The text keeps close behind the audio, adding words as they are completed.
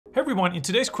Hey everyone, in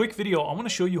today's quick video, I want to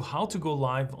show you how to go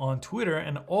live on Twitter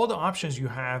and all the options you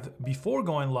have before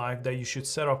going live that you should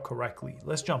set up correctly.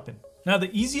 Let's jump in. Now, the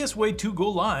easiest way to go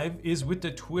live is with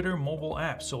the Twitter mobile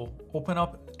app. So open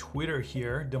up Twitter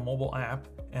here, the mobile app,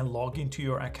 and log into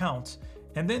your account.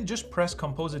 And then just press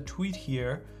compose a tweet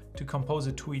here to compose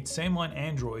a tweet, same on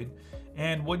Android.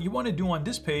 And what you want to do on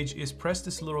this page is press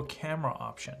this little camera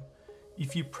option.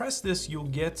 If you press this, you'll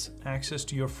get access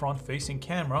to your front-facing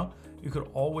camera. You could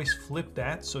always flip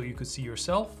that so you could see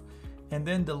yourself. And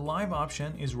then the live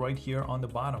option is right here on the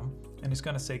bottom, and it's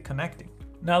gonna say connecting.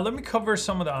 Now let me cover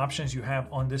some of the options you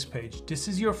have on this page. This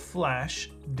is your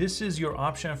flash. This is your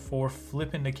option for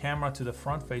flipping the camera to the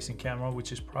front-facing camera,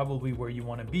 which is probably where you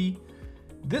wanna be.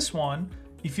 This one,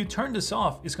 if you turn this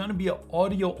off, it's gonna be an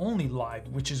audio only live,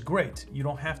 which is great. You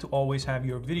don't have to always have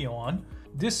your video on.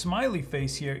 This smiley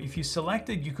face here, if you select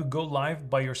it, you could go live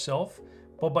by yourself,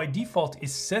 but by default,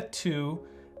 it's set to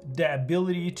the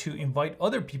ability to invite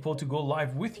other people to go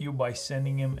live with you by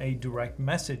sending them a direct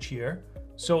message here.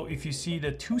 So if you see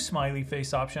the two smiley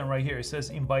face option right here, it says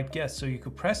invite guests. So you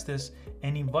could press this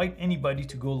and invite anybody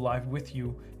to go live with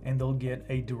you, and they'll get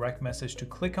a direct message to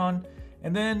click on.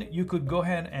 And then you could go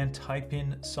ahead and type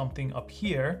in something up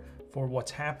here for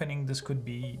what's happening. This could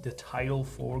be the title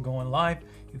for going live.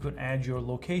 You could add your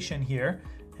location here,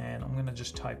 and I'm gonna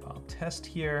just type out test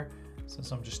here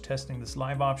since I'm just testing this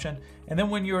live option. And then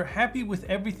when you're happy with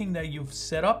everything that you've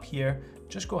set up here,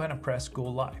 just go ahead and press go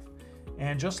live.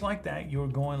 And just like that, you're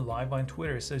going live on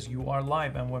Twitter. It says you are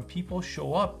live, and when people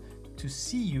show up to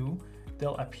see you,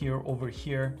 they'll appear over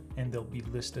here and they'll be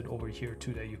listed over here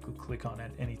too that you could click on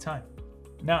at any time.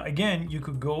 Now again, you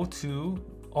could go to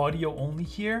audio only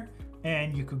here,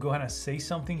 and you could go ahead and say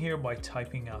something here by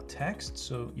typing out text.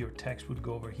 So your text would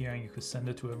go over here and you could send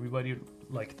it to everybody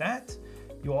like that.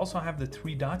 You also have the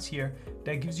three dots here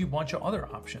that gives you a bunch of other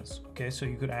options. Okay, so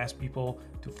you could ask people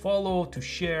to follow, to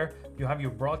share. You have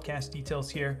your broadcast details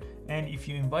here. And if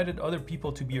you invited other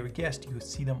people to be your guest, you could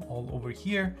see them all over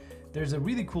here. There's a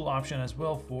really cool option as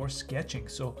well for sketching.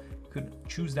 So you could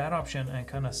choose that option and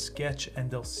kind of sketch, and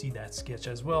they'll see that sketch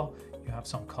as well. You have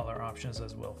some color options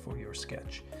as well for your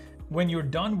sketch. When you're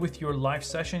done with your live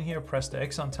session here, press the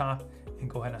X on top and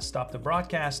go ahead and stop the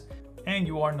broadcast, and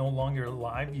you are no longer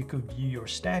live. You could view your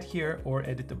stat here or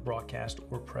edit the broadcast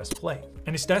or press play.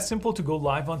 And it's that simple to go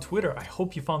live on Twitter. I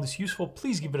hope you found this useful.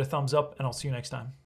 Please give it a thumbs up, and I'll see you next time.